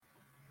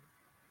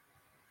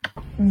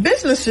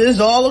Businesses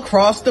all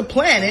across the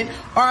planet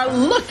are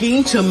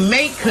looking to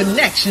make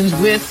connections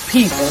with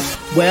people.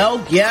 Well,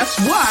 guess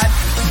what?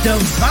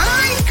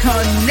 Divine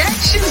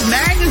Connections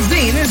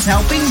magazine is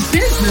helping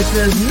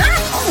businesses not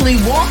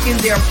only walk in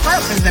their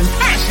purpose and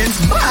passions,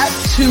 but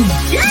to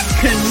get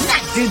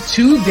connected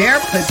to their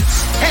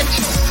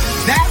potential.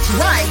 That's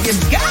right.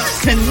 You've got to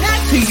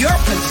connect to your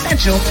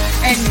potential,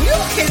 and you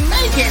can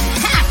make it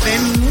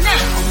happen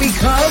now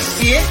because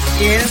it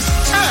is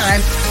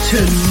time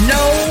to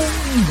know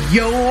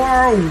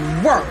your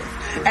worth.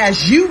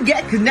 As you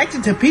get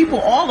connected to people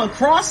all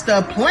across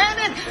the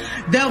planet,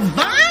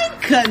 Divine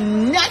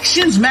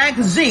Connections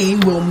magazine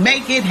will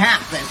make it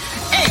happen.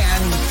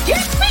 And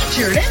get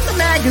featured in the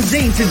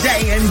magazine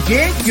today and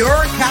get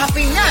your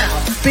copy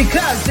now,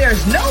 because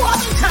there's no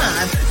other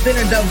time than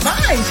a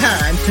divine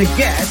time to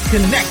get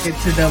connected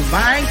to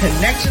Divine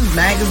Connections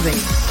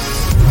magazine.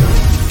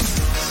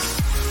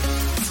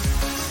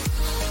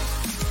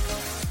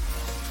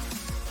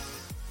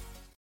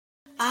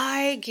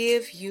 I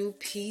Give You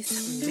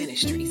Peace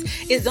Ministries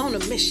is on a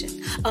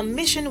mission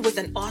with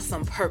an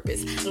awesome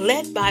purpose,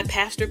 led by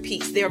Pastor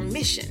Peace. Their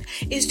mission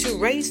is to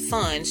raise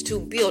funds to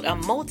build a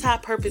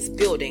multi-purpose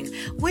building,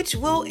 which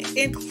will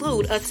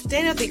include a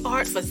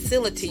state-of-the-art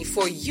facility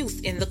for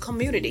youth in the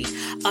community,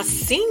 a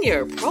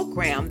senior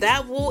program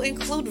that will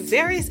include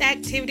various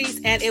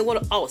activities, and it will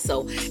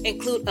also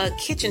include a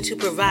kitchen to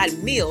provide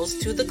meals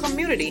to the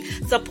community.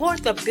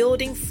 Support the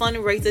building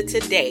fundraiser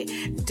today.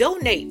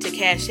 Donate to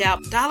Cash App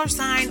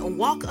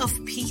 $Walk of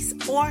Peace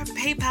or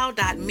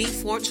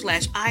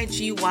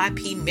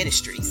paypal.me/IGYP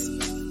Ministries.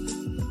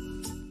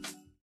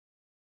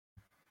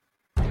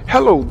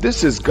 Hello,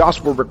 this is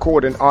gospel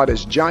recording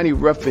artist Johnny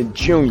Ruffin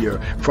Jr.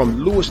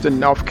 from Lewiston,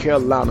 North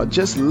Carolina,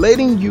 just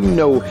letting you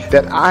know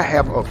that I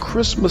have a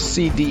Christmas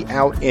CD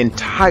out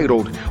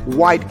entitled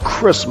White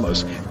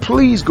Christmas.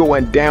 Please go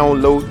and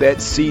download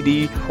that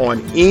CD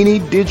on any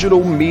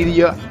digital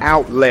media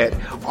outlet.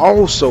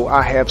 Also,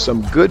 I have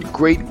some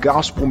great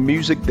gospel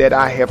music that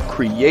I have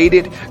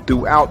created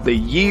throughout the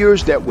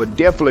years that will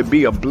definitely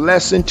be a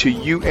blessing to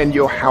you and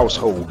your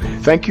household.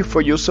 Thank you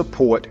for your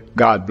support.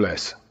 God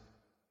bless.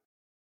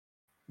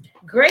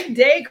 Great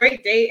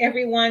day,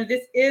 everyone.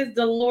 This is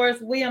Dolores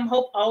William.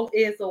 Hope all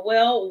is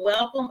well.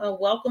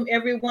 Welcome,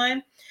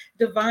 everyone.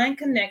 Divine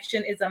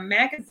Connection is a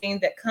magazine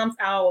that comes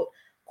out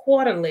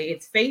quarterly.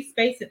 It's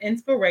faith-based and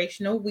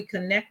inspirational. We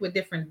connect with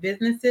different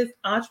businesses,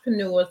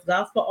 entrepreneurs,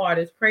 gospel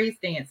artists, praise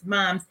dance,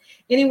 moms,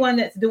 anyone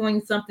that's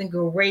doing something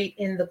great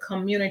in the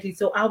community.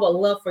 So I would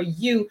love for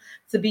you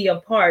to be a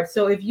part.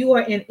 So if you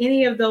are in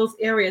any of those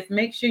areas,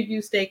 make sure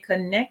you stay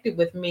connected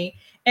with me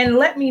and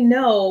let me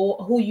know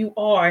who you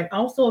are. And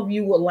also, if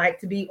you would like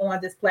to be on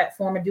this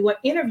platform and do an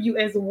interview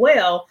as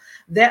well,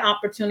 that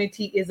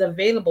opportunity is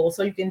available.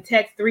 So you can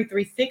text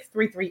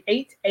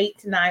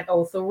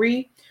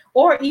 336-338-8903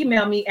 or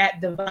email me at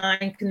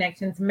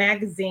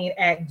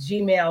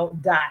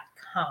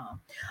divineconnectionsmagazine@gmail.com.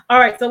 All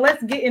right, so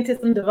let's get into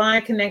some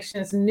Divine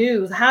Connections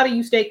news. How do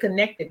you stay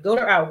connected? Go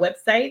to our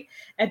website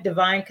at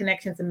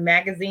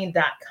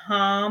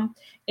divineconnectionsmagazine.com,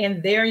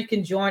 and there you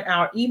can join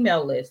our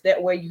email list. That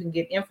way you can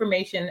get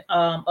information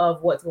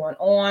of what's going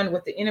on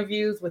with the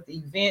interviews, with the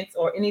events,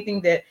 or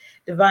anything that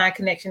Divine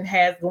Connection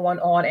has going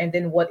on, and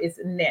then what is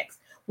next.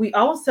 We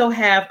also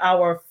have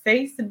our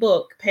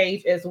Facebook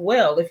page as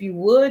well. If you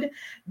would,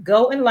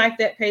 go and like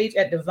that page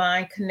at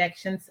Divine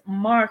Connections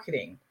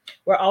Marketing.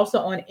 We're also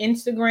on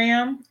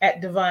Instagram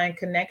at Divine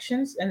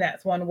Connections, and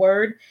that's one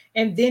word.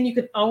 And then you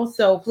can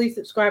also please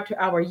subscribe to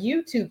our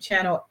YouTube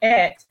channel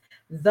at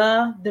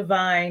The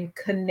Divine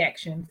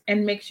Connections,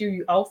 and make sure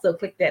you also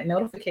click that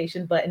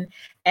notification button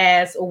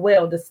as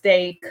well to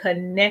stay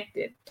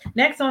connected.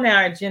 Next on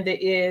our agenda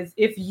is,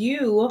 if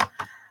you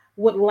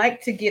would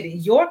like to get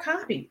your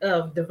copy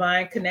of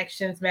Divine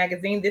Connections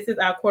magazine, this is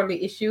our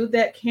quarterly issue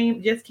that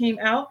just came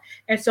out,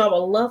 and so I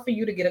would love for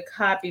you to get a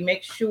copy.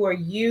 Make sure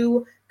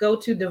you go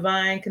to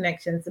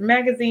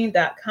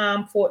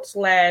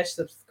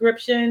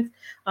divineconnectionsmagazine.com/subscriptions.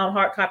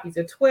 Hard copies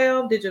are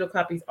 12, digital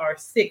copies are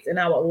 6, and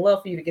I would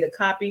love for you to get a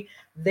copy.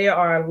 There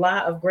are a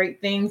lot of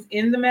great things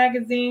in the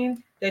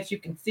magazine that you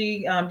can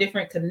see,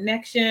 different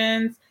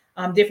connections,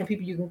 different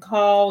people you can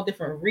call,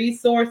 different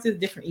resources,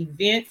 different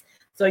events.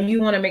 So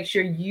you want to make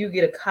sure you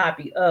get a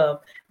copy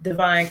of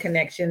Divine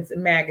Connections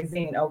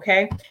magazine,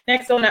 okay?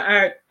 Next on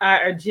our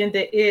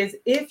agenda is,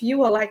 if you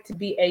would like to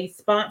be a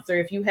sponsor,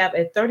 if you have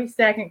a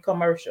 30-second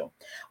commercial,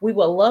 we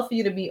would love for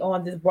you to be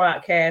on this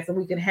broadcast, and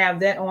we can have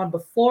that on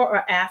before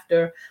or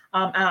after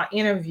our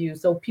interview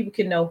so people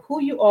can know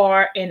who you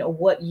are and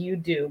what you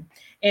do.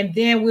 And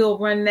then we'll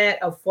run that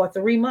for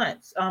 3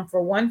 months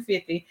for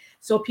 $150,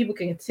 so people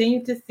can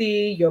continue to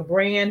see your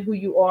brand, who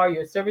you are,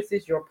 your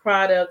services, your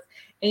products,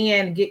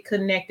 and get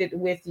connected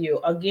with you.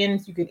 Again,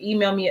 you can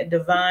email me at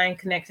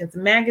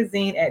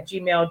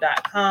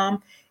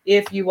divineconnectionsmagazine@gmail.com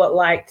if you would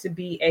like to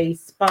be a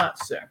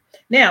sponsor.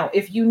 Now,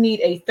 if you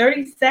need a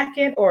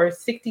 30-second or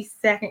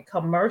 60-second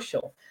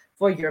commercial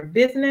for your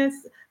business,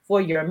 for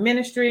your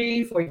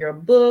ministry, for your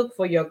book,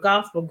 for your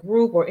gospel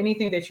group, or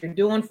anything that you're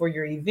doing for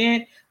your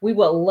event. We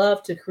would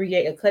love to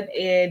create a cutting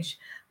edge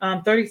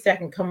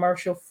 30-second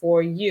commercial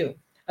for you.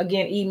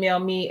 Again, email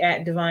me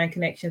at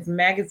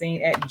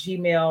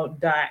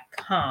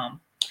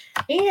divineconnectionsmagazine@gmail.com.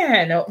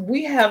 And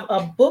we have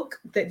a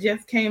book that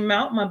just came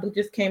out. My book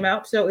just came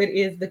out. So it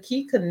is The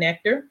Key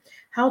Connector,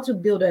 How to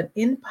Build an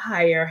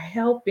Empire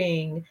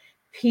Helping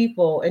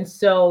People. And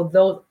so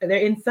those they're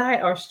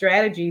inside our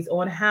strategies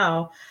on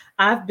how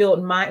I've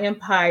built my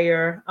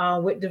empire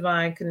with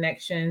divine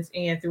connections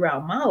and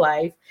throughout my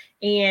life.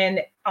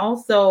 And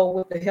also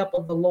with the help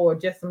of the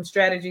Lord, just some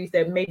strategies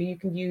that maybe you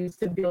can use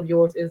to build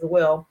yours as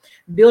well.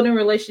 Building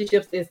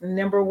relationships is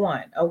number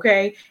one.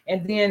 Okay.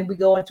 And then we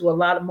go into a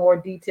lot of more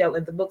detail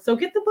in the book. So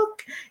get the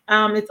book.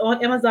 It's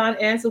on Amazon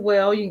as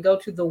well. You can go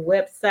to the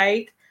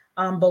website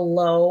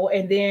below.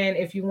 And then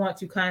if you want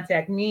to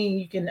contact me,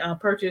 you can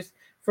purchase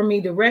from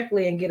me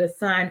directly and get a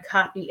signed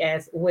copy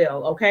as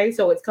well. Okay.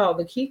 So it's called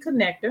The Key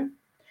Connector,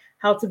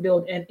 How to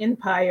Build an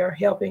Empire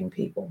Helping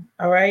People.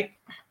 All right.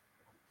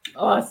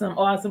 Awesome.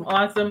 Awesome.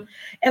 Awesome.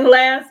 And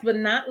last but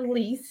not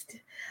least,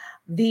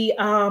 the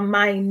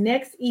my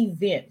next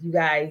event, you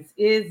guys,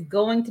 is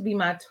going to be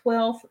my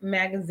 12th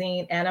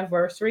magazine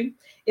anniversary.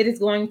 It is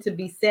going to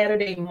be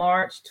Saturday,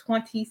 March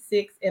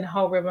 26th in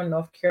Haw River,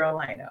 North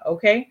Carolina.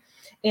 Okay.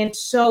 And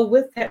so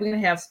with that, we're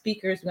going to have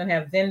speakers, we're going to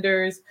have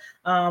vendors,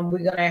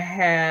 we're going to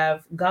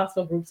have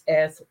gospel groups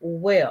as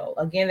well.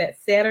 Again,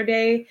 that's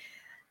Saturday,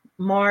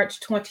 March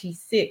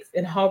 26th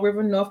in Haw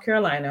River, North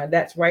Carolina.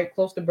 That's right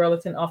close to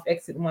Burlington off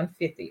exit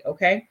 150.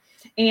 Okay.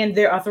 And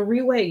there are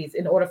 3 ways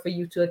in order for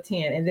you to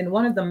attend. And then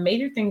one of the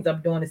major things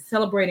I'm doing is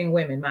celebrating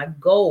women. My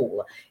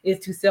goal is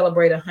to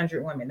celebrate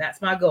 100 women.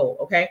 That's my goal.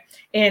 Okay.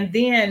 And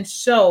then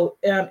so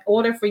in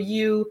order for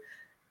you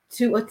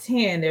to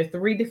attend, there's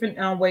 3 different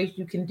ways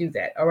you can do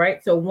that. All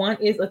right. So one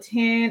is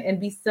attend and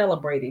be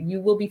celebrated.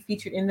 You will be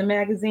featured in the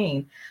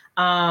magazine.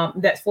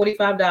 That's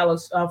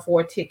 $45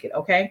 for a ticket.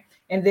 Okay.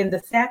 And then the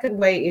second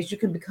way is you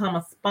can become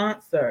a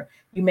sponsor.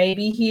 You may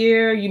be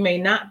here, you may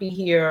not be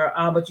here,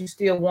 but you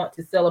still want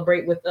to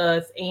celebrate with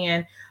us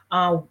and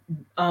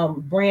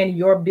brand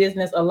your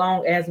business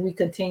along as we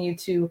continue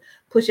to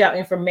push out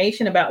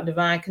information about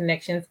Divine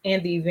Connections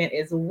and the event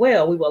as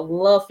well. We would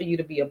love for you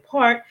to be a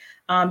part.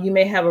 You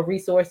may have a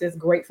resource that's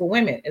great for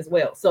women as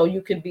well. So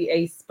you can be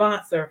a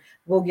sponsor.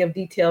 We'll give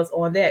details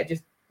on that.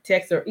 Just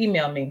text or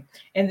email me.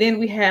 And then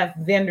we have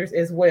vendors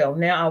as well.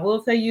 Now, I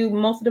will tell you,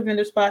 most of the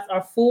vendor spots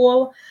are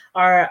full.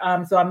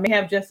 So I may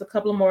have just a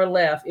couple more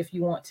left if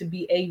you want to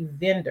be a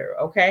vendor.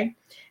 Okay.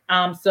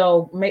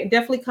 So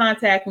definitely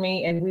contact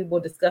me and we will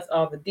discuss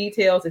all the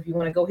details. If you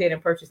want to go ahead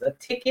and purchase a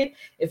ticket,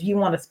 if you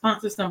want to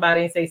sponsor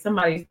somebody and say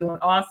somebody's doing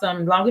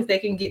awesome, as long as they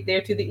can get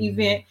there to the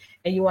event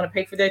and you want to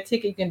pay for their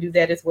ticket, you can do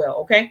that as well.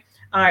 Okay.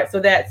 All right.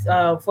 So that's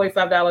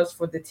 $45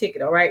 for the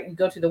ticket. All right. You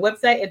go to the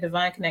website at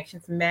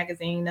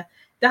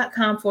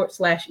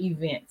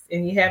divineconnectionsmagazine.com/events.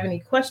 And you have any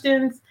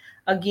questions,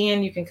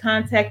 again, you can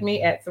contact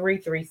me at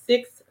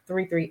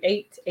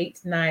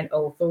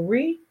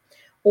 336-338-8903.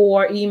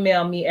 or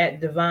email me at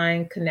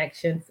Divine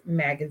Connections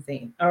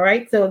Magazine. All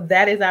right. So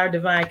that is our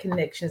Divine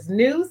Connections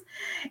news.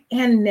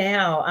 And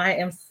now I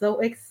am so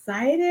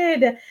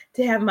excited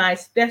to have my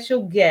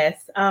special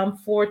guest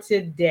for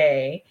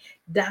today,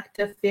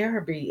 Dr.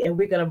 Farabee. And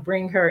we're going to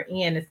bring her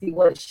in and see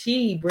what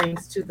she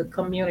brings to the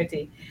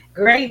community.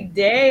 Great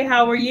day.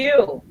 How are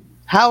you?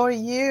 How are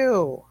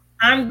you?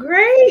 I'm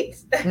great.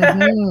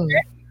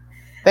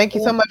 Thank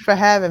you so much for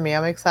having me.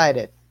 I'm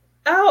excited.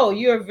 Oh,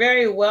 you're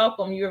very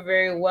welcome. You're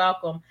very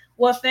welcome.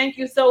 Well, thank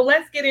you. So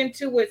let's get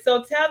into it.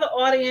 So tell the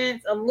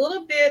audience a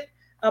little bit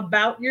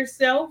about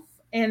yourself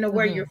and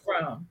where you're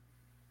from.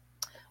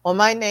 Well,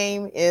 my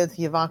name is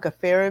Euvonka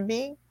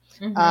Farabee.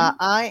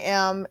 I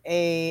am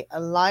a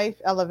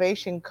life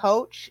elevation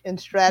coach and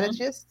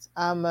strategist.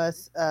 I'm a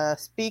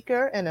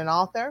speaker and an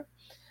author.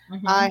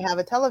 I have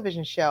a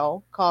television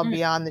show called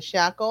Beyond the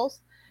Shackles.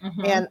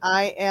 And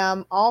I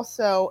am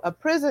also a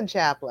prison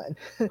chaplain.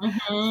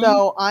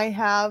 So I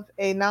have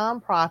a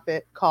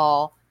nonprofit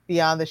called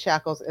Beyond the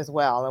Shackles as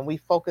well. And we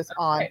focus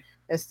on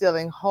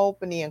instilling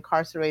hope in the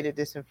incarcerated,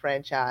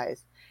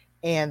 disenfranchised,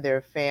 and their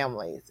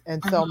families.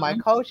 And so my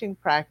coaching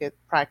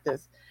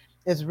practice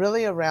is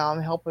really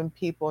around helping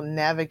people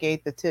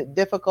navigate the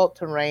difficult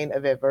terrain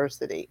of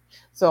adversity.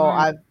 So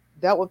I've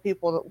dealt with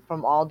people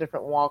from all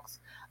different walks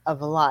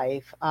of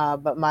life,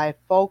 but my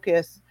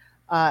focus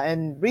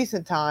in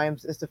recent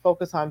times is to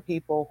focus on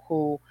people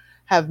who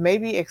have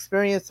maybe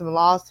experienced some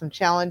loss, some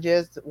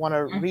challenges, want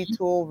to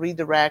retool,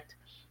 redirect.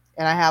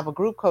 And I have a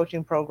group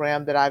coaching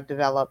program that I've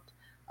developed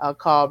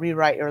called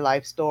Rewrite Your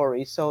Life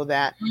Story, so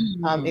that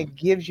it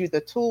gives you the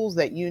tools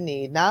that you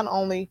need, not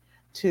only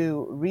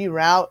to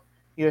reroute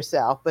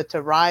yourself, but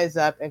to rise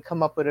up and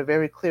come up with a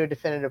very clear,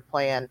 definitive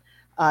plan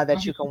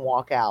that you can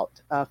walk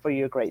out for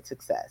your great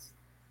success.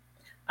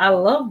 I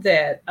love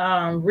that.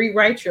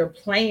 Rewrite your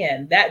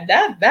plan.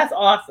 That's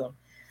awesome.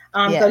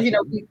 Because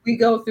Yes. we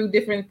go through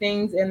different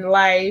things in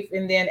life,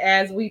 and then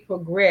as we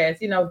progress,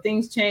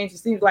 things change. It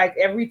seems like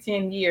every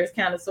 10 years,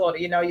 kind of, sort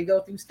of, you go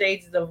through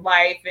stages of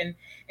life, and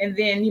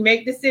then you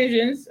make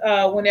decisions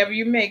whenever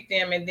you make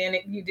them, and then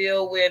you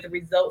deal with the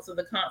results of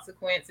the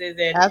consequences,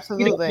 and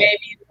Absolutely. maybe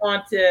you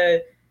want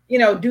to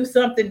do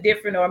something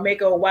different, or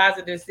make a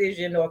wiser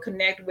decision, or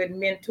connect with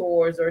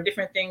mentors, or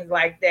different things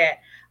like that.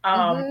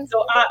 Hmm.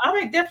 So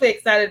I'm definitely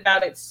excited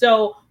about it.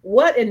 So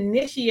what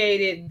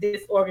initiated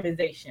this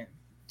organization?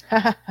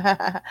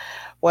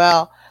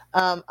 Well,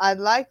 I'd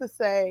like to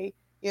say,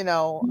 you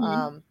know,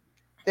 Mhm.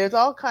 there's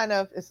all kind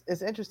of.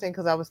 It's interesting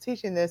because I was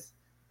teaching this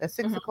at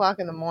six Mhm. o'clock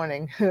in the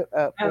morning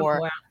Oh,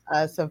 for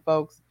wow. some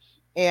folks,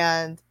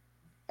 and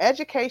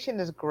education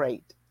is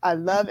great. I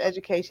love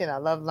education. I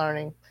love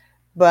learning,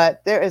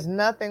 but there is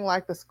nothing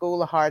like the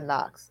school of hard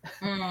knocks.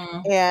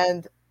 Mm,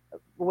 And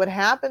what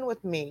happened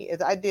with me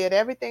is I did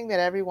everything that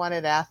everyone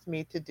had asked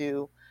me to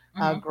do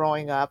mhm,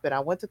 growing up, and I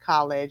went to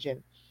college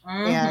mhm.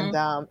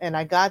 and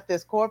I got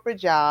this corporate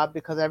job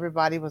because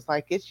everybody was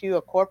like, "Get you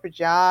a corporate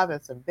job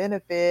and some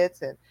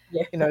benefits, and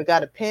Yeah.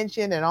 got a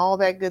pension and all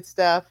that good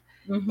stuff."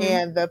 Mhm,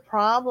 And the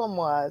problem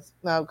was,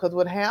 because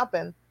what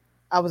happened,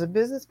 I was a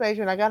business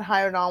major and I got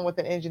hired on with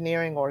an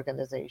engineering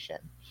organization,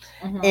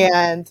 mhm,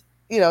 and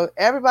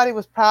everybody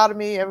was proud of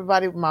me.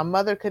 Everybody, my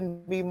mother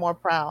couldn't be more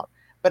proud,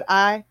 but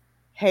I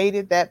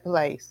hated that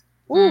place.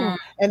 Ooh, mm,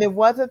 and it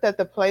wasn't that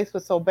the place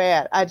was so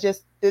bad. I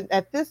just did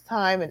at this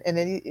time, and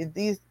in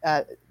these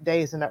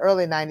days in the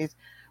early '90s.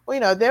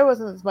 Well, there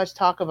wasn't as much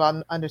talk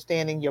about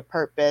understanding your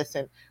purpose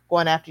and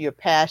going after your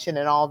passion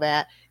and all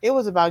that. It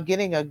was about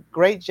getting a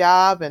great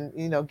job and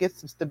get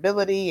some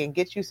stability and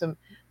get you some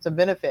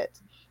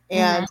benefits.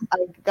 And mhm. I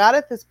got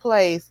at this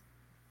place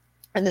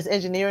in this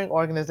engineering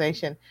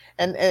organization.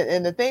 And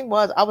the thing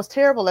was, I was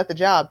terrible at the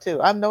job too.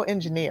 I'm no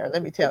engineer,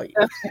 let me tell you.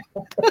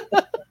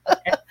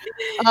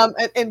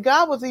 And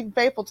God was even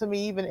faithful to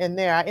me even in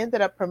there. I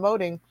ended up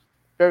promoting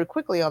very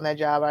quickly on that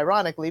job,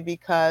 ironically,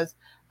 because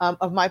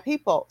of my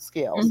people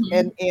skills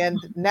Mhm,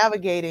 and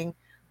navigating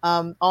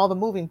all the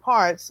moving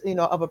parts,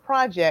 of a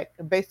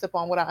project based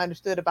upon what I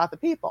understood about the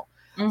people.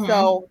 mhm.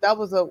 So that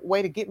was a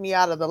way to get me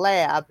out of the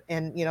lab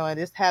and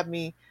just have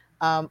me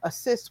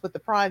assist with the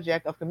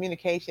project of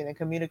communication and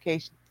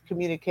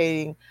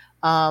communicating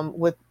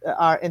with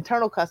our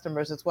internal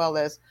customers as well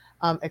as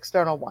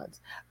external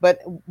ones. But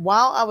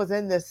while I was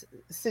in this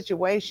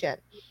situation,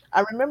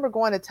 I remember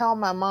going to tell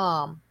my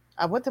mom.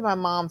 I went to my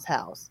mom's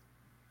house,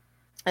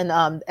 and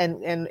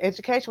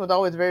education was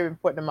always very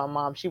important to my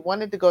mom. She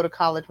wanted to go to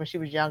college when she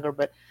was younger,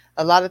 but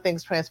a lot of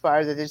things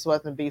transpired that it just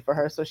wasn't be for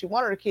her. So she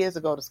wanted her kids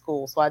to go to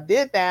school. So I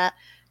did that,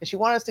 and she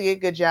wanted us to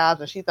get good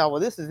jobs. And she thought, well,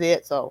 this is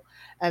it. So,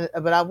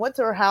 but I went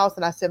to her house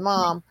and I said,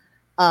 Mom,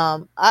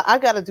 I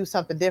got to do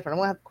something different. I'm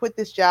gonna have to quit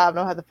this job. I'm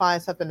gonna have to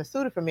find something that's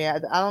suited for me. I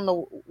don't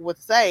know what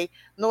to say. I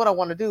know what I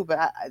want to do,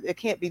 but it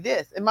can't be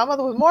this. And my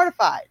mother was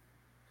mortified.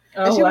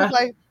 And Oh, she was wow.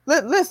 like,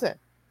 Listen,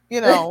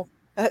 you know,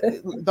 uh,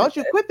 don't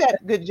you quit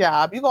that good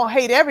job. You're going to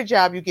hate every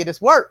job you get.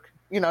 It's work.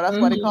 That's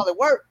why they Mhm. call it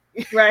work.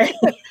 Right.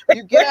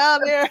 You get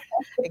out there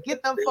and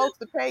get them folks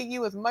to pay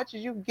you as much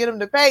as you can get them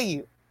to pay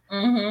you.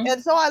 Mhm.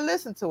 And so I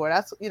listened to her.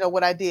 That's,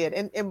 what I did.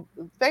 And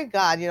thank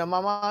God, my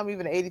mom,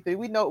 even at 83,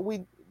 we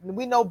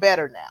know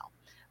better now.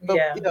 But,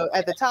 Yeah.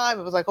 at the time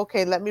it was like,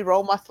 okay, let me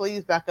roll my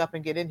sleeves back up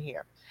and get in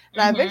here.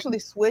 And I Mhm. eventually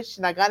switched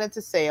and I got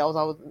into sales.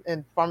 I was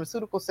in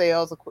pharmaceutical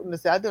sales, equipment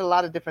sales. I did a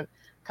lot of different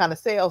kind of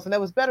sales and that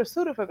was better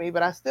suited for me,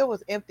 but I still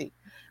was empty.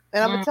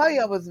 And I'm gonna Mm, tell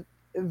you, I was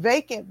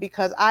vacant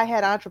because I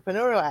had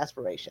entrepreneurial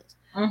aspirations.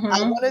 I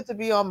mhm. wanted to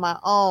be on my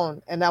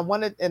own and I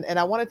wanted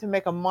to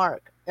make a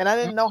mark. And I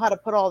didn't know how to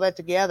put all that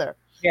together.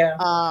 Yeah.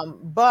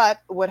 But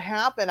what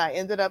happened, I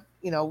ended up,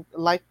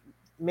 like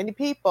many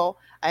people,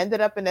 I ended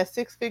up in that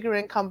six-figure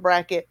income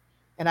bracket,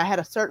 and I had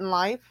a certain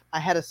life. I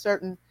had a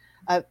certain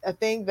a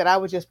thing that I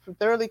was just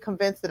thoroughly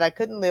convinced that I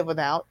couldn't live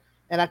without,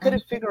 and I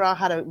couldn't Mhm. figure out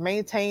how to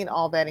maintain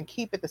all that and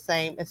keep it the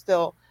same, and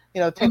still,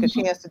 take a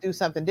Mhm. chance to do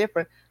something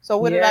different. So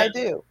what did Yeah. I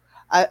do?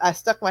 I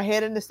stuck my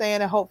head in the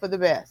sand and hope for the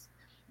best.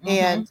 Mhm.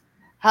 And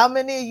how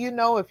many of you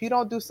know if you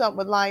don't do something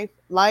with life,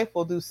 life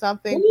will do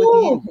something with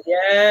Ooh, you?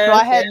 So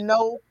I yes, had yes.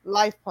 no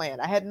life plan.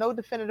 I had no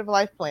definitive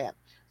life plan.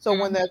 So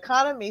when Mhm. the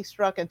economy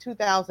struck in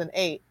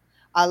 2008,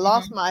 I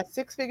lost Mhm. my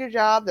six-figure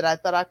job that I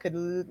thought I could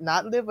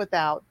not live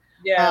without.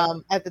 Yeah.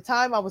 At the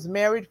time, I was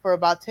married for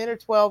about 10 or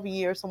 12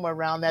 years, somewhere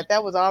around that.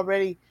 That was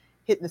already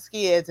hitting the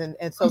skids,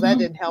 and so that Mhm.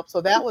 didn't help.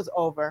 So that was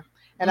over.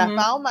 And I Mhm.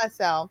 found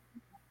myself,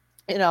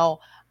 you know,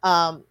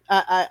 and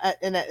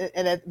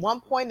at one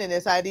point in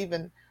this, I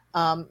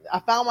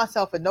found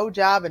myself with no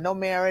job and no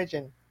marriage,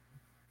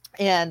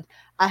 and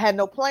I had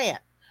no plan.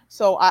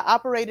 So I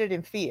operated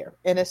in fear.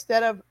 And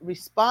instead of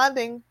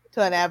responding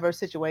to an adverse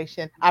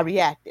situation, I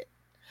reacted.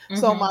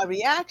 So Mhm. my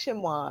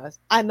reaction was,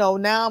 I know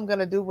now I'm going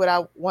to do what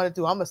I want to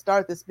do. I'm going to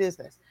start this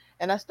business.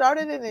 And I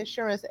started an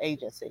insurance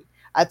agency.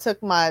 I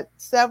took my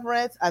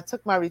severance, I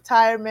took my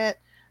retirement,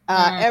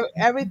 Mm.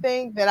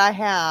 everything that I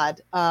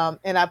had,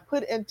 and I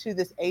put into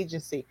this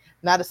agency.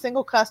 Not a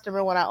single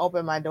customer when I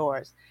opened my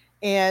doors.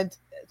 And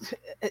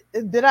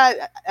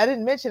I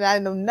didn't mention I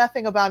know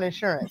nothing about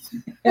insurance.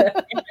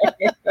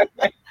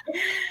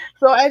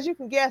 So as you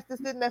can guess, this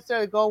didn't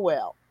necessarily go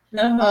well.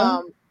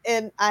 Uh-huh.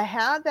 And I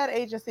had that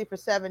agency for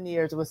 7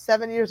 years. It was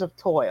 7 years of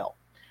toil.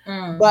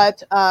 Mm.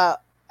 But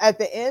at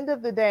the end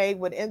of the day,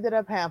 what ended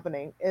up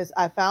happening is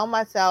I found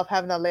myself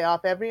having to lay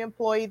off every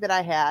employee that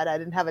I had. I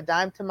didn't have a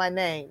dime to my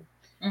name.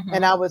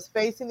 And I Mm-hmm. was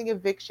facing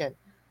eviction,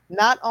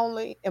 not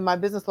only in my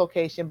business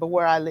location, but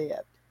where I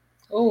lived.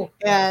 Oh,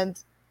 wow.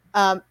 And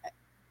um,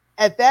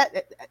 at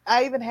that,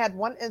 I even had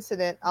one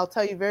incident, I'll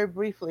tell you very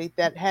briefly,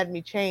 that had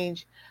me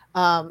change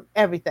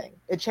everything.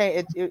 It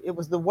changed. It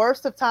was the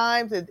worst of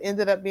times. It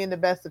ended up being the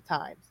best of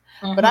times.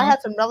 But I Mm-hmm.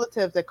 had some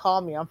relatives that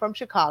called me. I'm from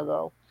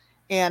Chicago,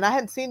 and I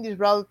hadn't seen these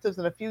relatives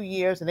in a few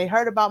years, and they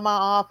heard about my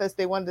office.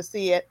 They wanted to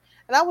see it,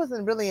 and I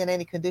wasn't really in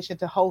any condition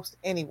to host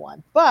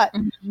anyone. But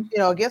Mm-hmm.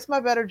 against my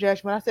better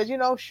judgment, I said,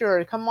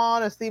 sure, come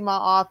on and see my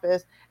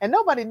office. And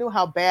nobody knew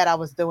how bad I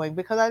was doing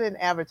because I didn't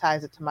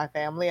advertise it to my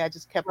family. I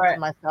just kept it to Right.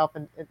 myself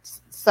and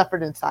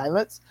suffered in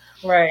silence.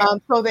 Right.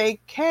 So they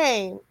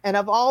came, and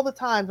of all the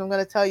times, I'm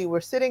going to tell you,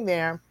 we're sitting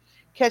there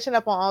catching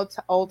up on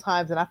old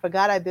times, and I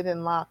forgot I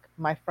didn't lock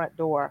my front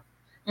door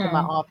to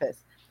my Mm.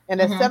 office. And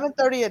at Mm-hmm.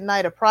 7:30 at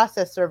night, a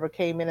process server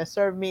came in and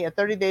served me a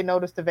 30-day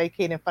notice to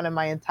vacate in front of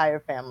my entire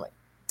family.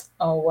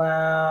 Oh,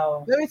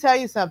 wow. Let me tell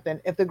you something.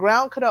 If the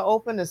ground could have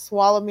opened and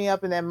swallowed me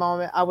up in that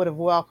moment, I would have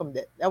welcomed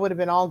it. That would have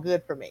been all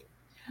good for me.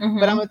 But I'm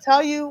Mm-hmm. going to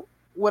tell you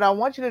what I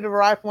want you to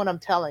derive from what I'm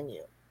telling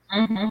you.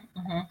 Mm-hmm.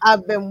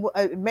 Mm-hmm.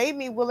 It made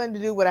me willing to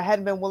do what I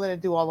hadn't been willing to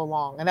do all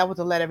along, and that was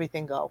to let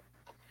everything go.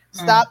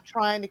 Mm. Stop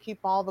trying to keep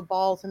all the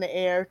balls in the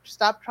air.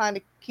 Stop trying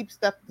to keep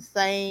stuff the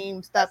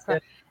same. That's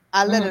good.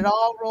 I let it Mm-hmm.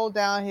 all roll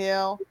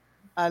downhill.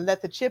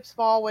 Let the chips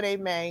fall where they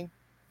may.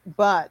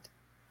 But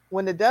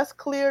when the dust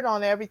cleared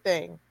on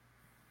everything,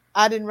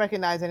 I didn't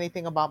recognize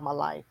anything about my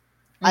life.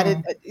 I did,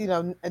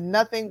 Mm.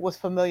 nothing was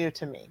familiar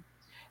to me.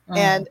 Mm.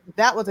 And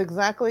that was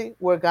exactly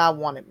where God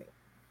wanted me.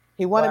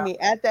 He wanted Wow. me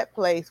at that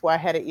place where I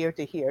had an ear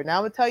to hear. Now,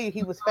 I'm going to tell you,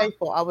 he was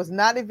faithful. I was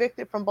not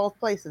evicted from both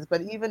places,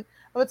 but even, I'm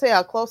going to tell you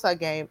how close I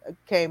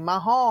came. My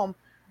home,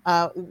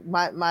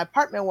 my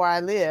apartment where I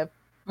live,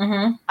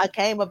 Mm-hmm. I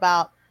came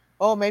about,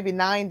 maybe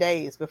 9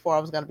 days before I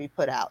was going to be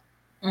put out.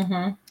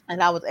 Mm-hmm.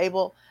 And I was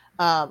able,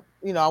 I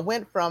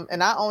went from,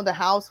 and I owned a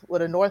house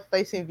with a north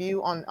facing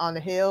view on the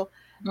hill,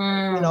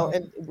 Mm.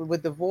 and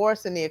with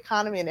divorce and the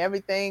economy and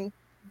everything,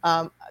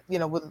 um,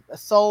 was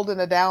sold in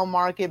a down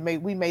market.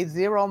 We made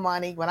zero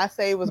money. When I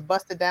say it was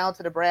busted down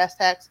to the brass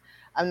tacks,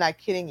 I'm not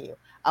kidding you.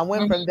 I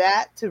went from Mm-hmm.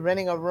 that to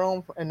renting a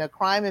room in a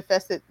crime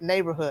infested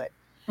neighborhood.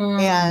 Mm.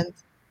 And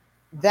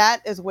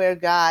that is where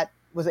God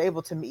was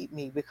able to meet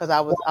me because I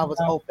was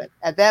Wow. open.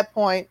 At that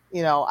point,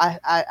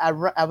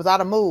 I was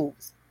out of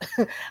moves.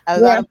 I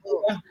was out Yeah. of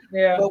moves. Yeah.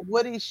 Yeah. But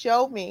what he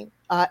showed me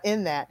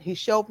in that, he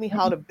showed me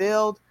how to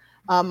build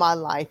my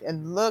life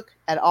and look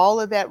at all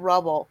of that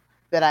rubble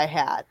that I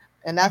had.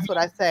 And that's what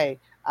Mm-hmm. I say.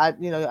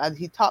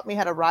 He taught me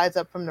how to rise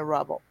up from the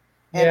rubble.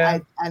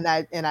 And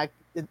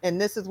Yeah.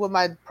 this is what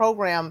my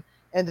program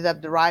ended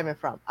up deriving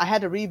from. I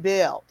had to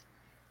rebuild.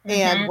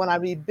 And Mm-hmm. when I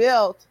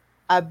rebuilt,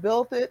 I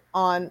built it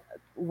on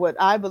what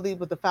I believe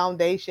was the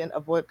foundation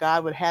of what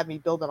God would have me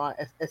build it on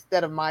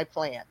instead of my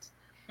plans.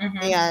 Mm-hmm.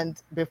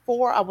 And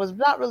before, I was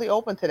not really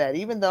open to that,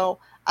 even though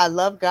I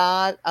love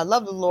God, I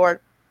love the Lord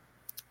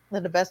to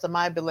the best of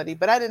my ability,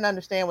 but I didn't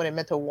understand what it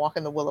meant to walk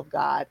in the will of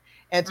God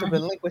and to Mm-hmm.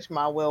 relinquish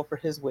my will for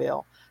His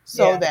will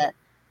so Yeah.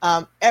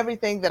 that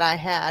everything that I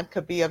had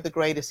could be of the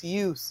greatest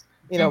use,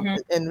 Mm-hmm.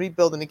 in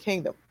rebuilding the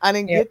kingdom. I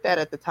didn't Yeah. get that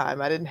at the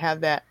time. I didn't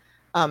have that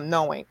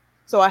knowing.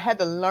 So I had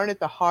to learn it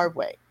the hard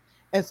way.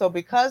 And so,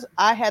 because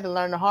I had to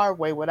learn the hard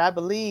way, what I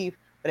believe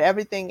with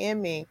everything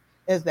in me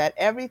is that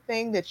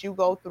everything that you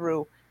go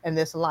through in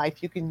this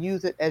life, you can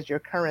use it as your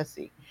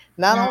currency.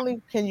 Not Mm-hmm.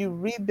 only can you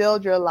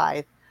rebuild your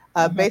life,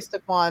 Mm-hmm. based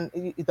upon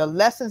the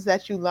lessons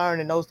that you learn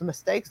and those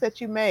mistakes that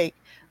you make,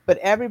 but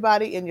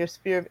everybody in your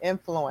sphere of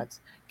influence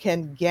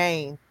can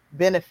gain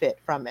benefit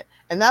from it.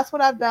 And that's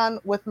what I've done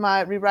with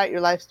my Rewrite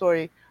Your Life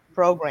Story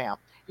program.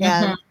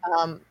 Mm-hmm.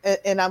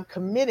 And I'm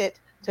committed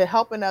to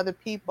helping other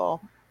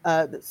people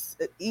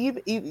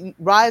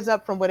rise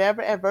up from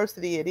whatever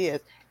adversity it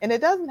is. And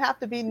it doesn't have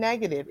to be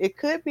negative. It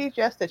could be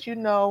just that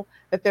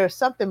that there's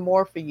something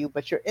more for you,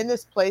 but you're in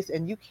this place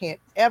and you can't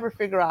ever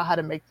figure out how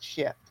to make the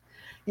shift.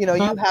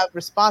 You have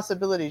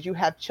responsibilities, you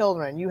have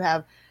children, you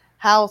have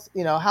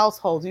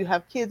households, you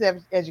have kids'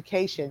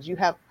 educations, you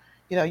have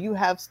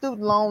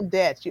student loan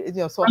debts.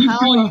 So how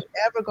are Mm-hmm. you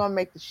ever going to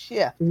make the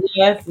shift?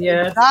 Yes.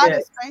 Yes. God Yes.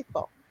 is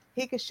faithful.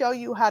 He can show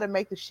you how to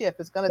make the shift.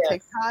 It's going to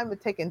take Yes. time to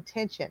take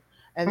intention.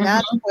 And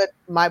that's Mm-hmm. what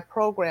my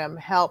program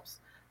helps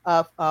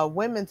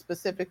women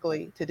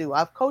specifically to do.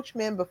 I've coached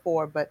men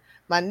before, but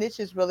my niche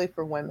is really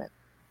for women.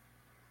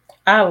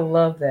 I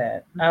love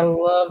that. I Mhm.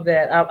 love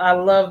that. I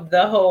love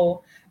the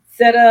whole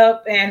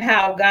setup and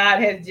how God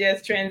has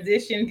just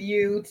transitioned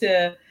you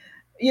to,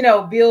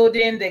 build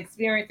in the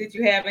experience that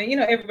you have. And,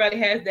 everybody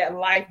has that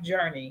life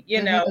journey,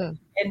 Mhm.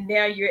 and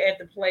now you're at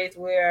the place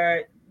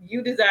where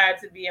you desire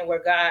to be and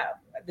where God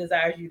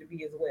desires you to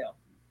be as well.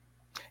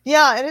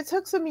 Yeah, and it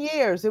took some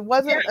years. It Yeah.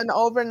 wasn't an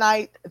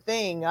overnight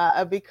thing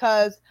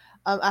because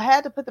I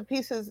had to put the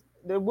pieces,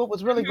 what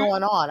was really Mhm.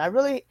 going on. I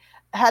really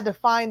had to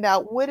find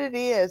out what it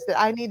is that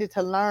I needed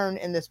to learn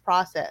in this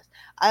process.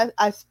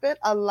 I spent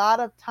a lot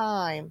of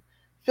time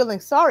feeling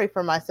sorry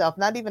for myself,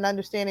 not even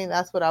understanding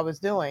that's what I was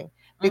doing,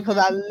 because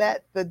I Mhm.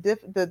 let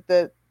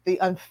the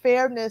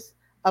unfairness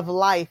of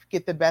life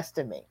get the best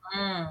of me,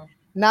 Mm.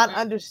 not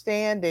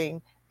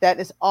understanding that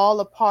it's all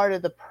a part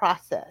of the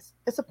process.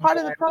 It's a part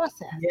of the Yes.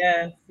 process.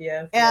 Yes.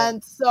 Yes. Yes.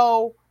 And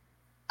so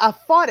I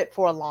fought it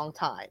for a long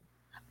time.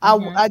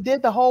 Mhm. I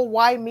did the whole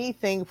why me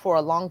thing for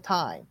a long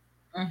time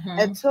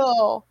Mhm.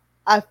 until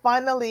I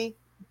finally,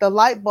 the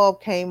light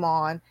bulb came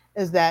on,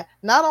 is that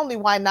not only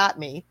why not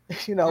me,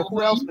 who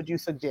else Mhm. would you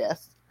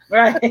suggest?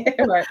 Right.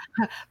 Right.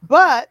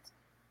 But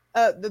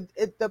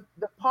the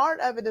part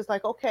of it is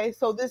like, okay,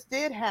 so this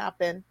did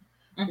happen.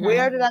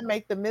 Where Mhm. did I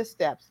make the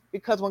missteps?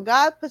 Because when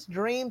God puts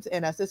dreams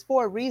in us, it's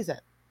for a reason.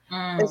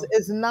 Mm.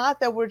 It's not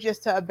that we're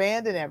just to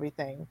abandon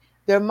everything.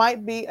 There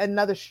might be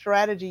another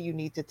strategy you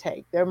need to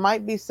take. There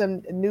might be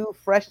some new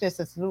freshness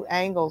and some new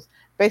angles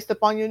based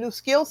upon your new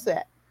skill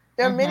set.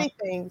 There are Mhm. many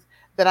things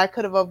that I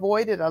could have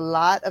avoided a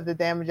lot of the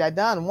damage I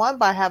done. One,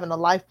 by having a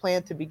life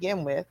plan to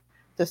begin with,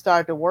 to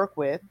start to work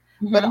with,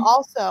 but Mhm.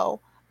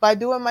 also by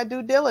doing my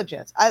due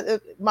diligence.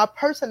 My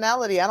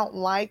personality, I don't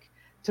like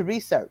to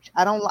research.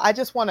 I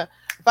just want to,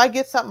 if I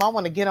get something, I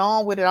want to get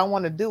on with it. I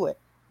want to do it.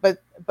 But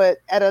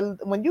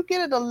when you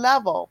get at a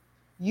level,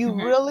 you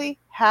Mhm. really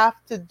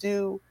have to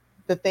do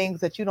the things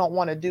that you don't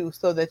want to do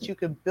so that you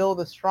can build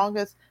the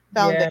strongest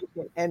Yeah.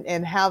 foundation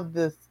and have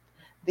the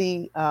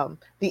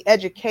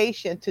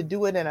education to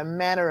do it in a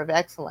manner of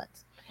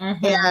excellence.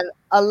 Mhm. And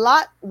a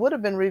lot would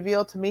have been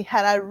revealed to me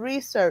had I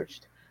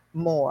researched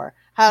more,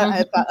 had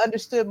if I Mhm.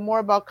 understood more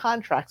about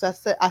contracts.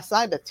 I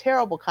signed a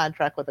terrible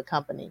contract with a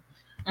company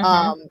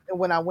Mhm.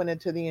 when I went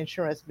into the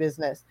insurance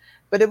business,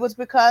 but it was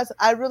because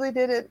I really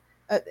didn't.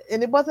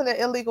 And it wasn't an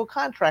illegal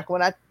contract.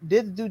 When I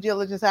did due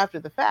diligence after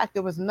the fact,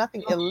 there was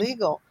nothing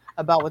illegal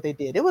about what they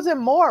did. It was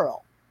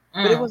immoral,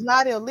 but it Mm. was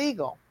not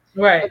illegal.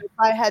 But Right. if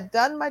I had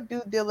done my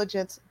due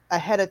diligence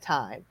ahead of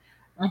time,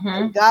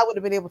 Mhm. God would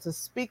have been able to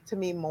speak to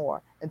me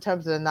more in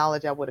terms of the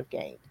knowledge I would have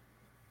gained.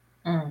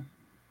 Mm.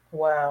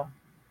 Wow.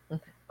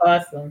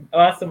 Awesome.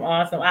 Awesome.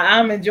 Awesome.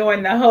 I'm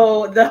enjoying the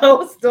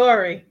whole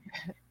story,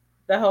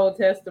 the whole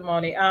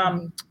testimony.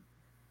 Mhm.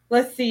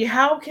 Let's see.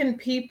 How can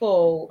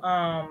people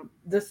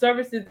the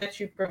services that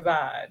you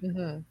provide?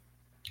 Mhm.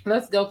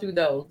 Let's go through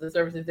those. The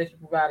services that you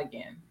provide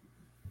again.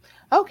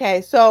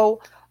 Okay, so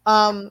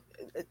um,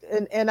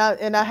 and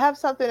I have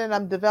something that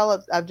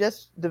I've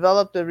just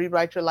developed a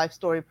Rewrite Your Life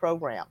Story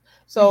program.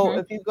 So Mhm.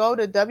 if you go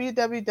to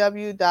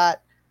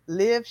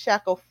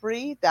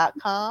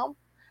www.liveshacklefree.com,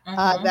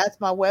 Mhm. that's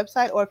my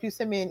website. Or if you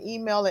send me an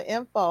email at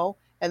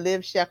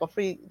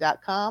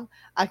info@liveshacklefree.com,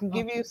 I can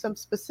give you some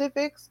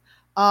specifics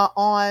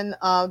on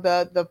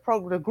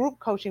the group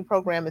coaching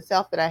program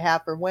itself that I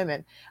have for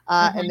women,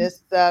 and Mhm.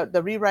 this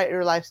the Rewrite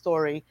Your Life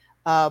Story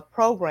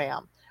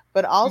program.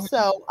 But Mhm.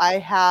 also, I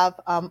have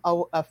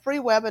a free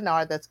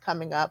webinar that's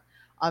coming up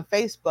on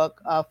Facebook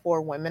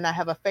for women. I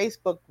have a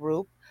Facebook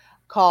group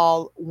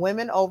called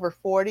Women Over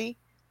 40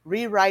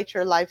 Rewrite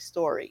Your Life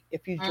Story.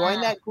 If you join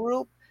Mm. that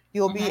group,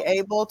 you'll be Mhm.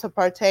 able to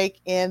partake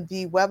in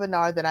the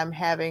webinar that I'm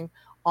having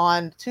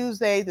on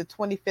Tuesday, the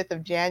 25th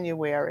of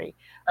January.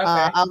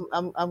 Okay.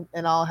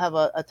 And I'll have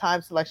a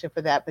time selection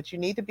for that. But you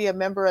need to be a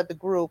member of the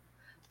group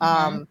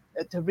Mhm.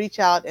 to reach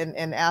out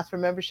and ask for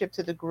membership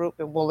to the group,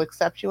 and we'll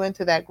accept you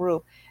into that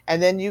group.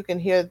 And then you can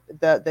hear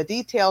the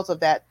details of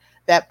that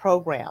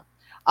program.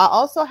 I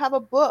also have a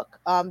book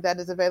that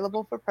is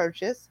available for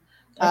purchase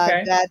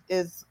Okay. that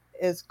is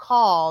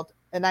called,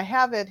 and I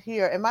have it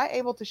here. Am I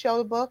able to show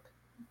the book?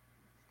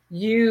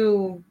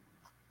 You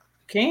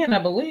can, I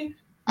believe.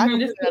 I can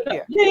put Just it put up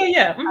it up. here. Yeah.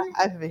 Yeah. Yeah.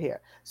 I have it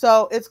here.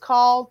 So it's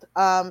called,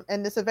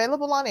 and it's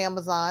available on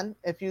Amazon.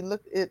 If you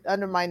look it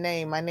under my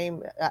name, I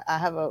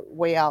have a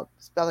way out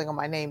spelling on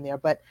my name there.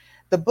 But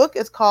the book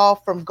is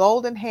called From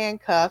Golden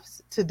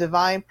Handcuffs to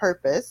Divine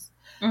Purpose,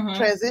 Mhm.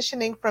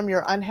 Transitioning from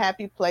Your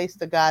Unhappy Place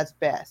to God's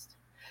Best.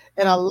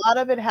 And a Mhm. lot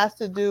of it has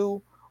to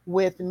do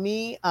with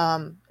me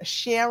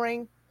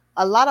sharing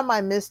a lot of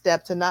my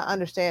missteps and not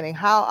understanding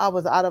how I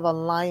was out of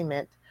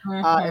alignment in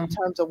Mhm.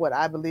 terms of what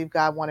I believe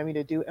God wanted me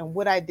to do and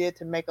what I did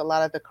to make a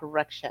lot of the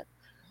correction.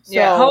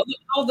 Yeah. So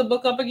Hold the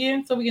book up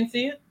again so we can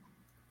see it.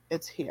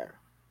 it's here.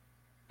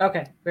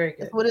 Okay. Very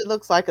It's good. what it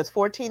looks like. It's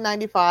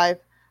 14.95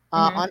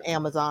 Mhm. on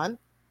Amazon,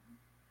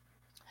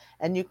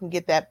 and you can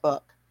get that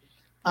book.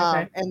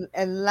 Okay.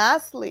 And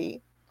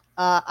lastly,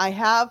 I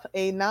have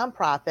a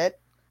nonprofit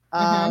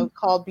Mhm.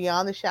 called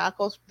Beyond the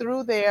Shackles.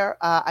 Through there,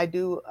 I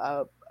do.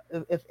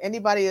 If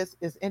anybody is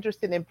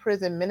interested in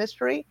prison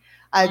ministry,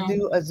 I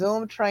do Mhm. a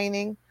Zoom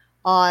training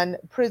on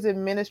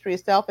prison ministry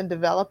itself and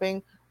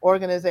developing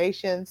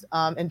organizations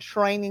and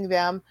training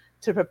them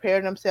to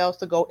prepare themselves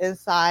to go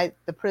inside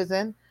the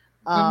prison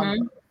um,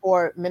 Mhm.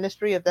 for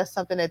ministry if that's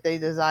something that they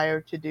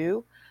desire to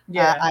do.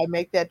 Yeah. I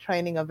make that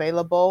training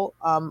available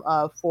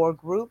for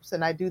groups,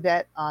 and I do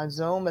that on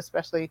Zoom,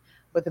 especially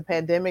with the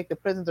pandemic. The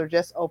prisons are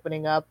just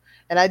opening up,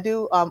 and I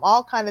do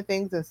all kind of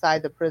things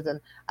inside the prison.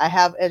 I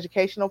have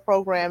educational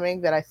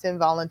programming that I send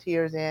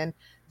volunteers in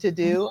to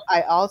do.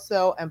 I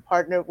also am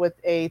partnered with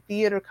a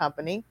theater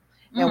company,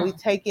 and we Mm.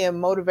 take in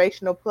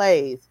motivational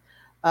plays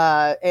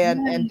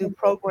and do Nice.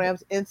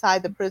 programs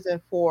inside the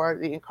prison for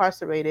the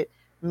incarcerated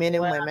men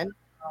and women.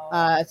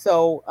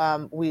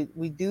 Wow.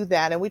 We do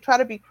that, and we try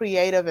to be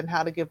creative in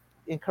how to give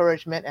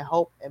encouragement and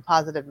hope and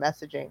positive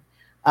messaging,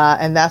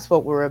 and that's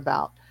what we're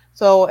about.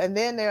 So, and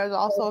then there's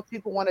also, if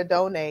people want to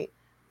donate,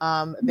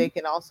 they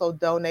can also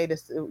donate.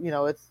 It's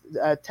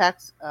a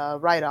tax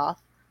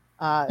write-off.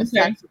 It's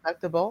Okay. tax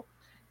deductible,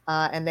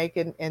 and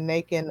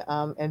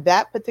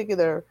that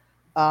particular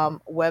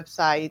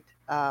website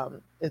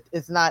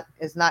is not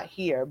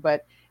here.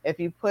 But if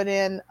you put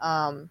in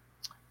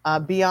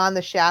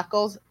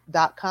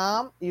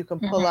beyondtheshackles.com, you can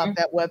pull up Mhm.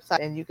 that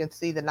website and you can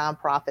see the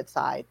nonprofit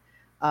side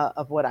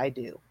of what I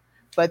do.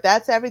 But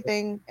that's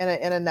everything in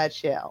a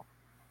nutshell.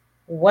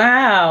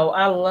 Wow,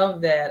 I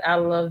love that. I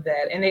love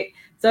that. And it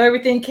so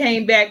everything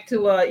came back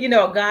to a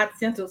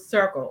God-centered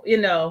circle,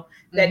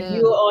 that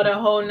you Hmm. are on a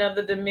whole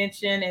nother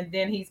dimension, and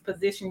then he's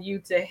positioned you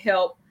to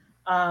help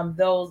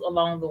those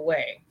along the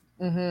way.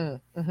 Hmm.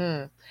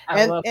 Hmm. I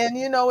And love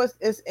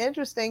it's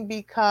interesting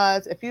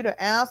because if you'd have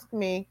asked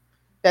me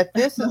that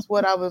this is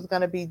what I was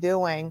going to be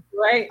doing it.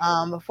 Right?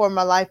 for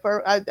my life,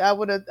 I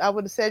would have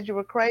said you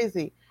were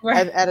crazy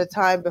Right. at a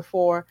time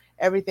before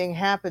everything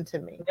happened to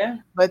me. Yeah.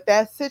 But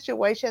that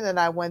situation that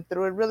I went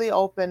through, it really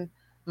opened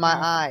my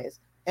Mm-hmm. eyes.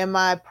 And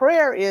my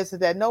prayer is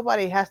that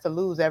nobody has to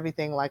lose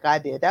everything like I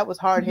did. That was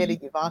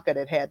hard-headed Euvonka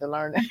that had to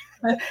learn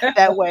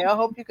that way. I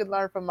hope you can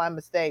learn from my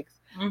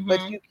mistakes.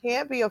 But Mm-hmm. you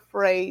can't be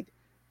afraid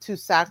to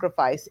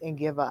sacrifice and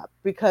give up,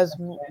 because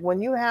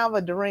when you have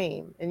a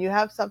dream and you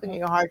have something in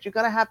your heart, you're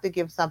going to have to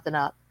give something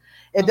up.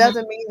 It Mm-hmm.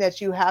 doesn't mean that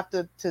you have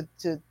to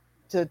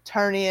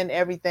turn in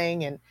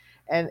everything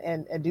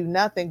and do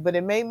nothing, but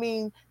it may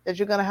mean that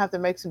you're going to have to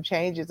make some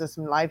changes and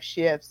some life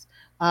shifts,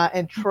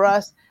 and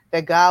trust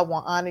that God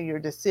will honor your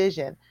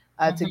decision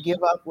to Mm-hmm.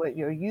 give up what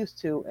you're used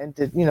to, and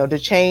to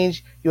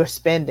change your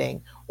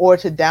spending, or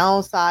to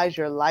downsize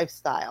your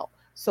lifestyle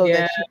so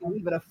Yeah. that you can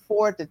even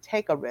afford to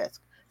take a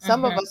risk.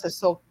 Some of Mm-hmm. us are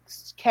so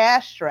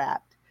cash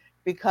strapped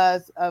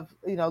because of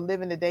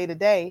living the day to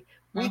day.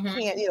 We Mm-hmm.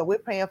 can't, we're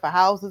paying for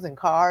houses and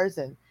cars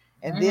and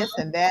this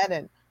Mm-hmm. and that,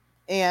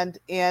 and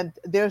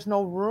there's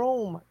no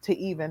room to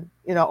even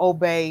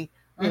obey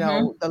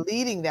Mm-hmm. the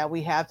leading that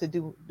we have to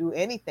do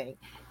anything.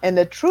 And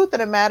the truth of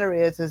the matter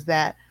is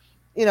that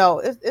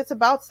it's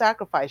about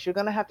sacrifice. You're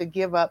going to have to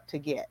give up to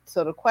get.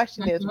 So the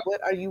question is, Mm-hmm.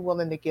 what are you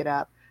willing to get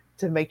up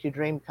to make your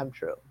dream come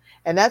true?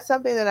 And that's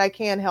something that I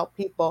can help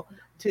people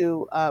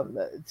to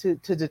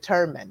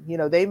determine.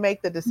 They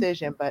make the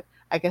decision, but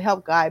I can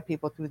help guide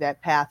people through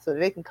that path so that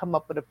they can come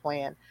up with a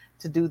plan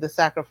to do the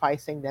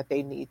sacrificing that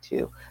they need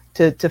to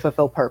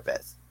fulfill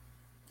purpose.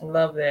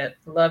 Love that.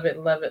 Love it.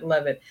 Love it.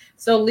 Love it.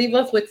 So leave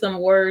us with some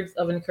words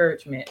of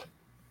encouragement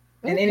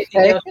and anything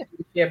Okay. else you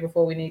can share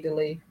before we need to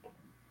leave.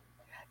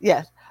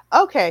 Yes.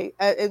 Okay.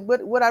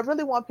 What I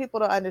really want people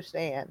to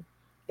understand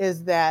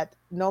is that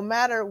no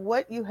matter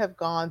what you have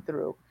gone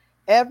through,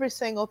 every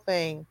single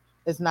thing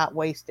is not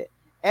wasted.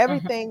 Mm-hmm.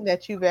 Everything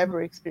that you've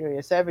ever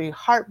experienced, every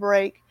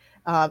heartbreak,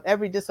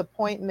 every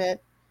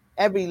disappointment,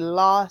 every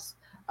loss,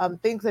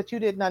 things that you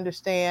didn't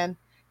understand,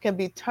 can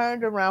be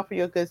turned around for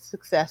your good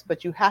success,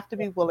 but you have to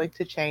be willing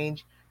to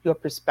change your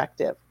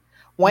perspective.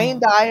 Wayne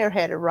Mm-hmm. Dyer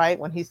had it right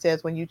when he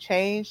says, when you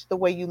change the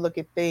way you look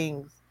at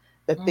things,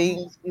 the Mm-hmm.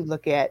 things you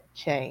look at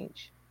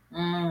change.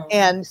 Mm.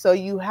 And so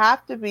you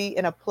have to be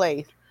in a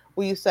place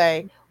where you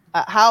say,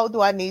 how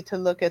do I need to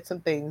look at some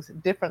things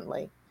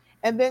differently?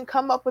 And then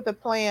come up with a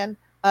plan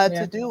Yeah.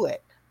 to do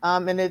it.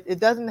 And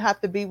it doesn't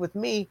have to be with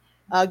me.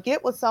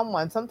 Get with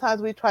someone.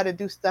 Sometimes we try to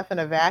do stuff in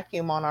a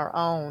vacuum on our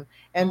own.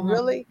 And Mm-hmm.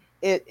 really,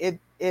 it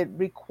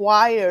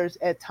requires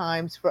at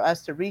times for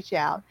us to reach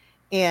out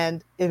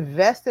and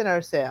invest in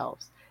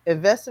ourselves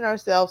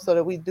so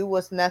that we do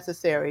what's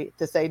necessary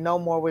to say, no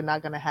more, we're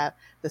not going to have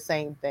the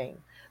same thing.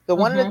 So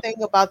one of the Mm-hmm.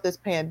 things about this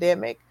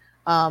pandemic,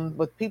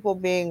 with people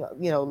being,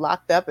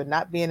 locked up and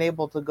not being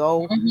able to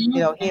go,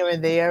 Mm-hmm. here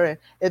and there, and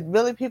it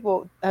really,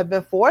 people have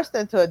been forced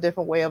into a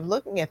different way of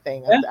looking at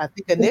things. Yeah. I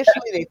think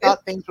initially they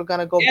thought things were going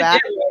to go Yeah,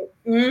 back, that way.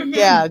 Mm-hmm.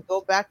 yeah,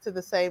 go back to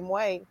the same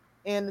way.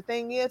 And the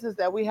thing is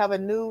that we have a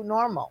new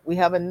normal. We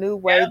have a new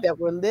way Yeah. that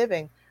we're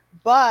living.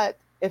 But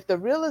if the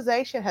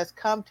realization has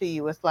come to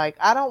you, it's like,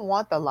 I don't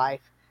want the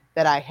life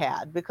that I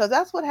had, because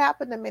that's what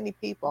happened to many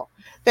people.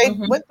 They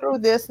Mm-hmm. went through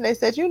this and they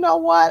said, you know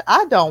what?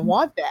 I don't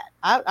want that.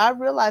 I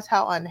realize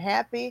how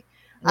unhappy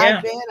I've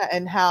Yeah. been,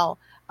 and how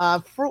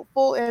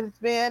fruitful it's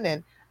been.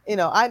 And,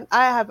 I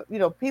have,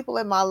 people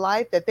in my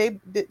life that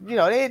they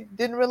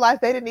didn't realize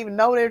they didn't even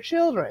know their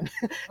children.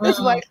 It's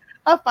Mm. like,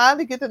 I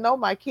finally get to know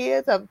my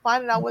kids. I'm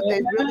finding out what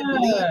they really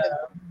believe and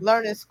Yeah.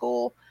 learn in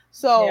school. Yeah.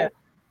 So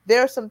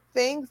there are some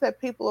things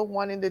that people are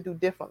wanting to do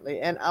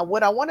differently. And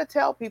what I want to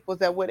tell people is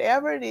that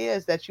whatever it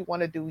is that you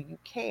want to do, you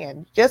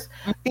can. Just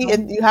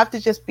you have to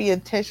just be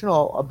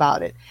intentional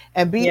about it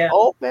and be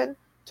open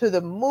to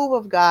the move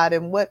of God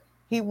and what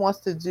he wants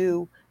to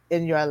do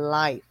in your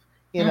life.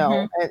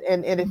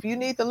 And if you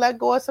need to let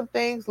go of some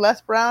things,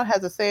 Les Brown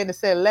has a saying that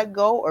said, let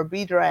go or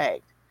be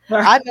dragged.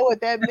 I know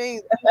what that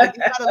means. Like,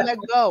 you gotta let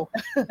go.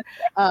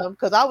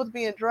 Because I was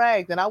being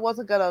dragged and I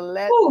wasn't gonna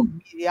let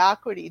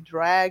mediocrity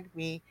drag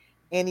me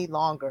any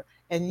longer.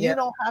 And you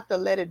don't have to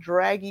let it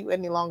drag you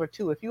any longer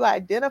too. If you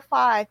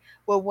identify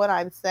with what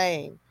I'm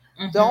saying,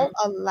 don't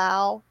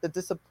allow the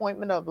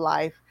disappointment of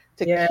life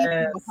to keep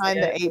you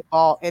behind the 8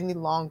 ball any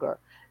longer.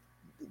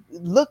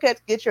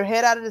 Get your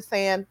head out of the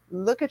sand,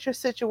 look at your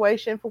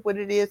situation for what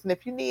it is. And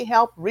if you need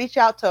help, reach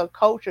out to a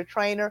coach or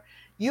trainer.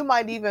 You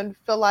might even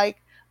feel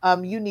like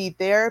you need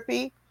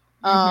therapy.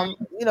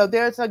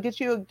 Get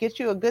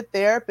you a good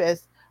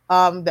therapist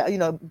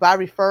that, by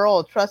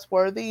referral,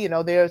 trustworthy.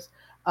 There's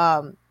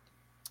a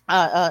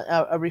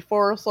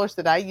referral source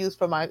that I use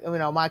for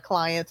my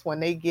clients when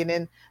they get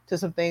into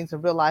some things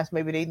and realize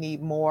maybe they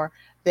need more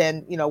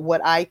than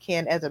what I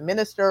can as a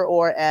minister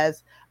or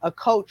as a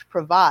coach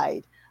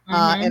provide.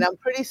 And I'm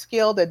pretty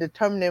skilled at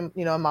determining,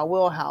 in my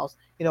wheelhouse,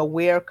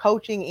 where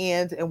coaching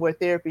ends and where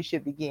therapy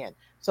should begin.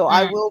 So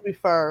I will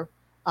refer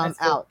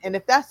out. And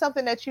if that's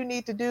something that you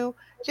need to do,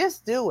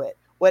 just do it.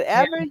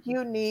 Whatever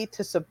you need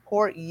to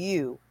support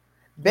you,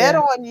 bet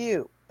on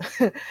you.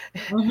 And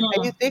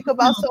you think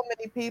about so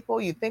many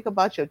people, you think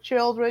about your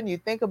children, you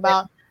think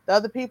about the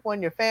other people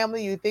in your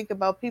family, you think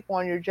about people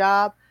on your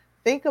job,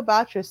 think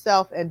about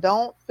yourself and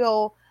don't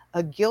feel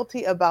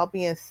guilty about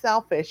being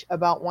selfish,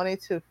 about wanting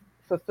to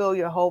fulfill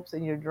your hopes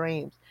and your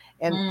dreams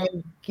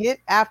and get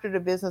after the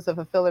business of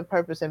fulfilling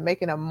purpose and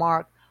making a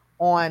mark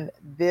on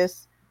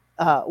this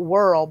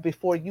world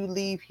before you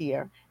leave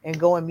here and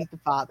go and meet the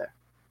Father.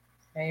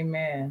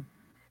 Amen.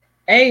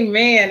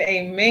 Amen.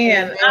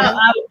 Amen.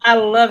 I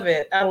love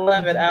it. I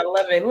love it. I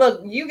love it.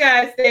 Look, you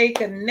guys stay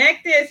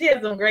connected. She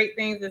has some great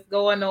things that's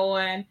going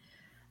on.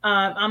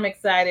 I'm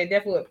excited,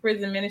 definitely with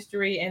prison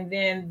ministry, and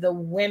then the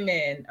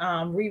women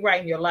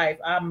rewriting your life.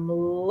 I'm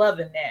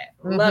loving that.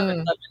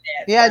 Loving that.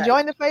 Yeah,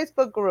 join the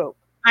Facebook group.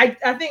 I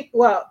think,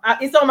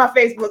 it's on my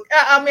Facebook.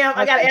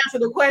 I got to answer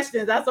the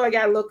questions. I saw I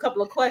got a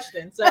couple of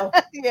questions. So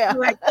yeah, I'm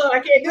like, I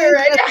can't do it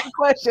right now.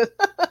 Questions.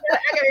 I got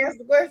to answer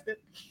the question.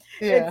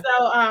 Yeah. And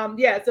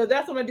so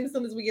that's what I'm gonna do as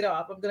soon as we get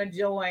off. I'm gonna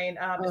join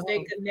to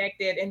stay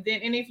connected. And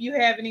if you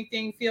have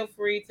anything, feel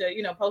free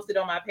to, post it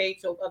on my page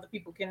so other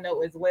people can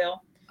know as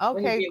well.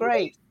 Okay,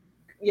 great.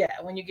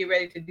 When you get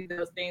ready to do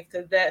those things,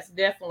 because that's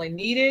definitely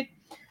needed.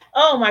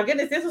 Oh my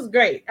goodness, this was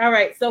great. All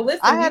right. So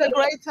listen, I had a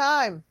great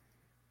time.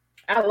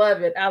 I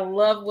love it. I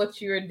love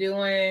what you're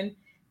doing.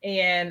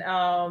 And,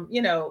 I'm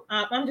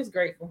just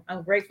grateful.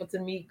 I'm grateful to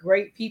meet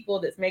great people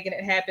that's making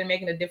it happen,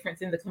 making a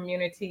difference in the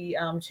community,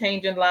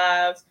 changing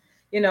lives,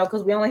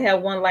 because we only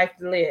have one life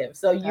to live.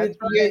 So you're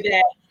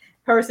that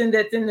person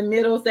that's in the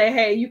middle, say,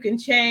 hey, you can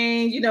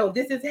change,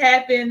 this has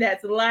happened.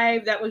 That's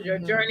life. That was your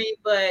journey.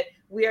 But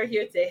we are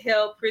here to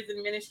help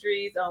prison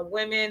ministries,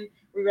 women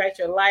rewrite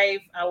your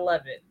life. I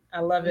love it. I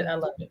love it. I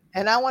love it.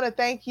 And I want to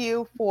thank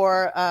you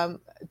for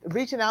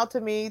reaching out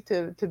to me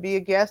to be a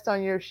guest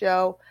on your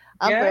show.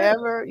 I'm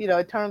forever,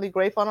 eternally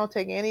grateful. I don't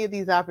take any of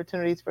these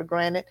opportunities for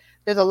granted.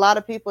 There's a lot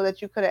of people that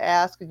you could have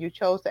asked and you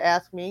chose to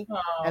ask me.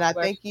 And I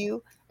thank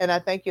you. And I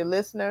thank your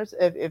listeners.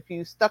 If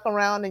you stuck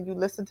around and you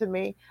listened to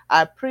me,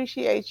 I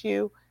appreciate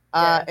you.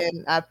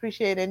 And I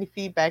appreciate any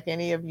feedback,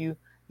 any of you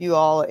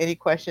all, any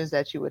questions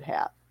that you would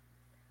have.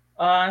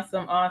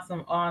 Awesome.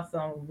 Wonderful.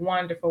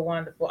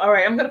 All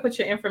right. I'm going to put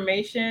your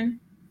information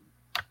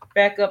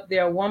back up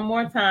there one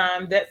more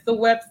time. That's the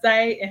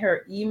website and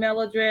her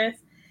email address.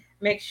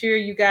 Make sure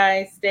you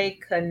guys stay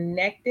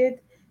connected.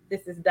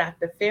 This is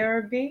Dr.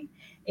 Farabee,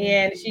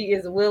 and she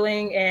is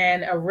willing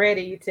and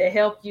ready to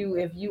help you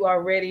if you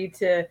are ready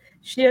to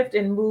shift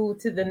and move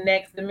to the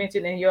next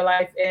dimension in your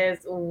life as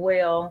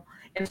well.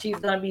 And she's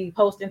going to be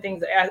posting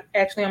things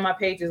actually on my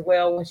page as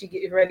well when she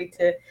gets ready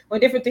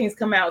when different things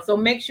come out. So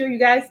make sure you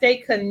guys stay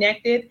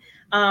connected.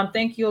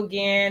 Thank you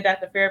again,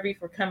 Dr. Farabee,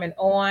 for coming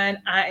on.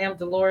 I am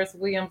Dolores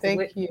Williams.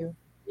 Thank you.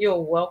 You're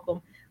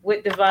welcome.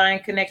 With Divine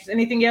Connections.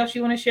 Anything else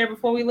you want to share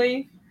before we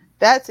leave?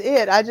 That's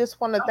it. I just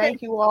want to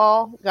thank you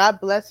all. God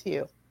bless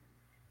you.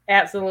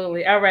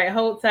 Absolutely. All right.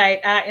 Hold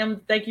tight.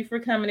 Thank you for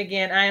coming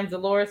again. I am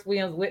Dolores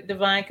Williams with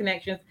Divine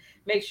Connections.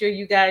 Make sure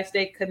you guys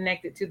stay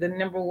connected to the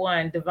number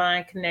one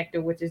divine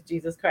connector, which is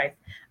Jesus Christ.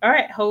 All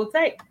right. Hold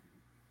tight.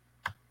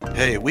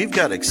 Hey, we've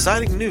got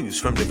exciting news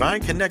from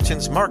Divine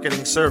Connections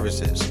Marketing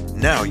Services.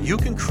 Now you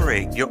can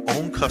create your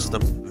own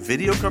custom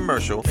video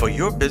commercial for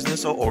your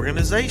business or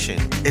organization.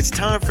 It's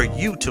time for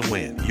you to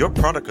win. Your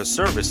product or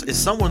service is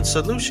someone's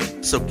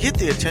solution. So get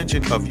the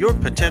attention of your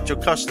potential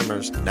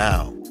customers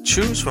now.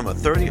 Choose from a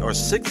 30 or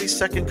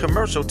 60-second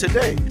commercial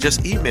today.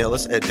 Just email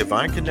us at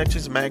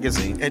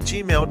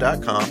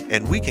divineconnectionsmagazine@gmail.com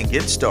and we can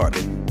get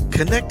started.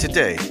 Connect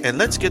today and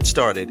let's get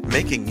started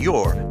making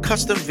your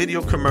custom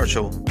video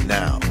commercial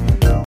now.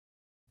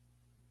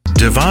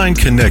 Divine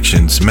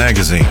Connections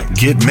Magazine.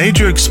 Get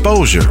major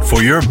exposure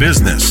for your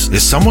business.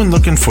 Is someone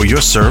looking for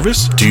your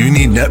service? Do you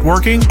need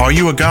networking? Are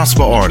you a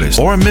gospel artist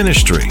or a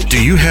ministry?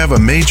 Do you have a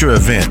major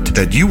event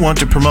that you want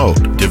to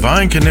promote?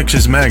 Divine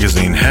Connections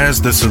Magazine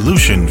has the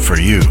solution for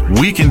you.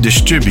 We can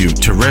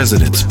distribute to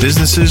residents,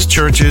 businesses,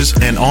 churches,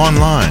 and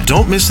online.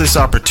 Don't miss this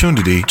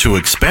opportunity to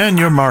expand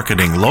your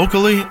marketing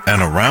locally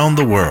and around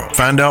the world.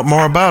 Find out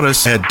more about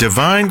us at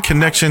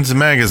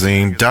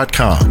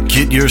divineconnectionsmagazine.com.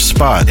 Get your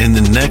spot in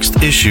the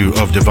next issue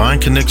of Divine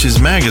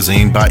Connections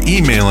Magazine by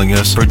emailing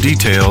us for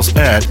details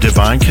at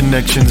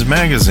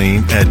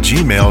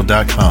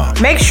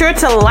divineconnectionsmagazine@gmail.com. Make sure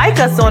to like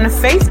us on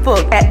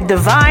Facebook at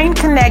Divine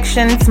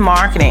Connections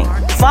Marketing.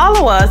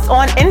 Follow us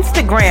on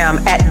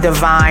Instagram at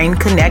Divine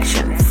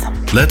Connections.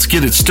 Let's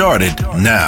get it started now.